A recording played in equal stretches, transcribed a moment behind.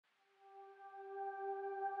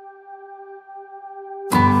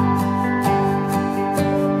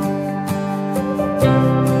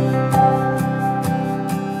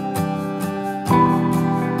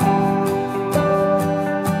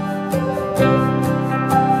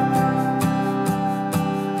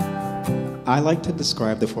I like to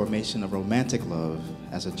describe the formation of romantic love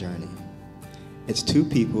as a journey. It's two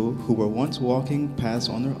people who were once walking paths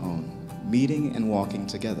on their own, meeting and walking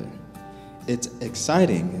together. It's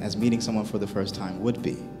exciting as meeting someone for the first time would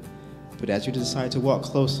be, but as you decide to walk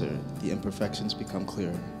closer, the imperfections become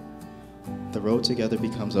clearer. The road together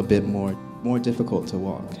becomes a bit more difficult to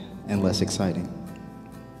walk and less exciting.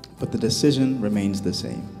 But the decision remains the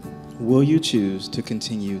same. Will you choose to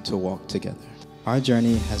continue to walk together? Our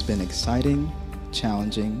journey has been exciting,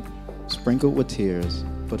 challenging, sprinkled with tears,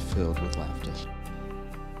 but filled with laughter.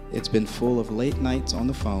 It's been full of late nights on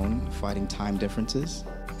the phone, fighting time differences,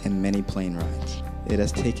 and many plane rides. It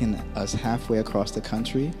has taken us halfway across the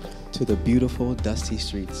country to the beautiful, dusty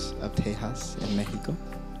streets of Tejas in Mexico,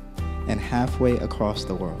 and halfway across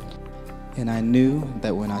the world. And I knew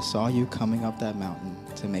that when I saw you coming up that mountain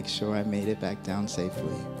to make sure I made it back down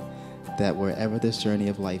safely, that wherever this journey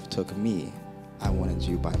of life took me, I wanted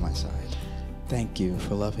you by my side. Thank you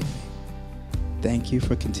for loving me. Thank you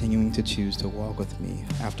for continuing to choose to walk with me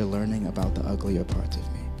after learning about the uglier parts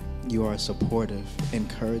of me. You are a supportive,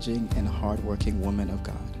 encouraging, and hardworking woman of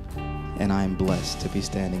God, and I am blessed to be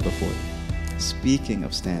standing before you. Speaking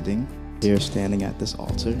of standing, you're standing at this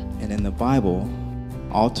altar, and in the Bible,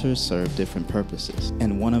 altars serve different purposes,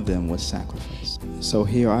 and one of them was sacrifice. So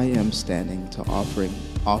here I am standing to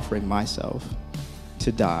offering myself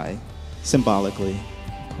to die, symbolically,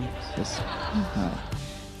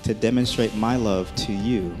 to demonstrate my love to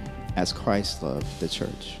you as Christ loved the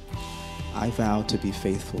church. I vow to be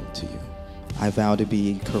faithful to you. I vow to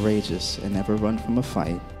be courageous and never run from a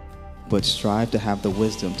fight, but strive to have the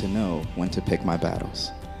wisdom to know when to pick my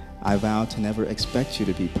battles. I vow to never expect you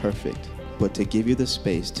to be perfect, but to give you the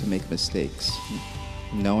space to make mistakes,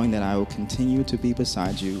 knowing that I will continue to be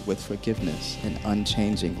beside you with forgiveness and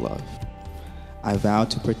unchanging love. I vow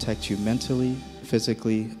to protect you mentally,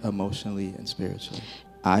 physically, emotionally, and spiritually.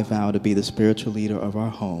 I vow to be the spiritual leader of our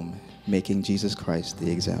home, making Jesus Christ the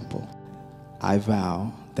example. I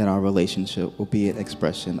vow that our relationship will be an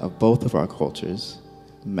expression of both of our cultures,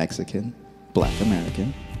 Mexican, Black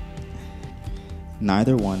American,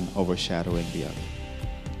 neither one overshadowing the other.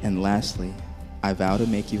 And lastly, I vow to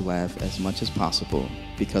make you laugh as much as possible,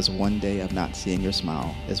 because one day of not seeing your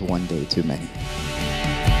smile is one day too many.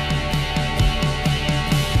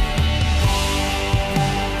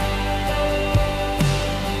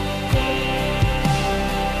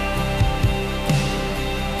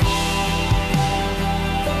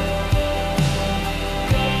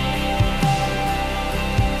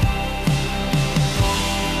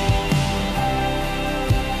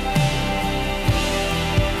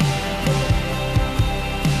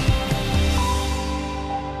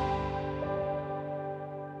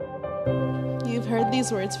 You've heard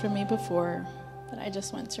these words from me before, but I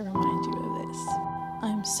just want to remind you of this.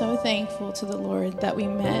 I'm so thankful to the Lord that we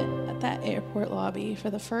met at that airport lobby for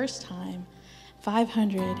the first time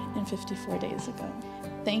 554 days ago.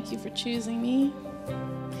 Thank you for choosing me.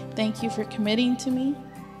 Thank you for committing to me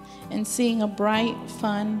and seeing a bright,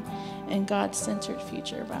 fun, and God-centered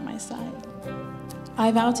future by my side.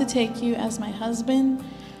 I vow to take you as my husband,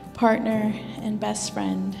 partner, and best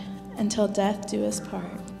friend until death do us part.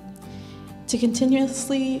 To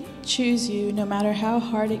continuously choose you no matter how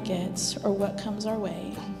hard it gets or what comes our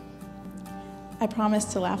way. I promise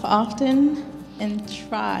to laugh often and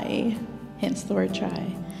try, hence the word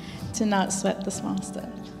try, to not sweat the small stuff.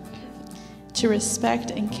 To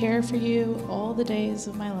respect and care for you all the days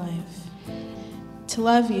of my life. To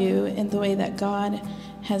love you in the way that God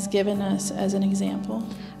has given us as an example.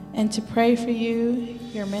 And to pray for you,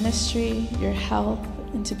 your ministry, your health,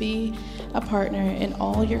 and to be a partner in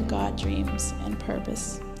all your God dreams and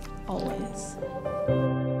purpose, always.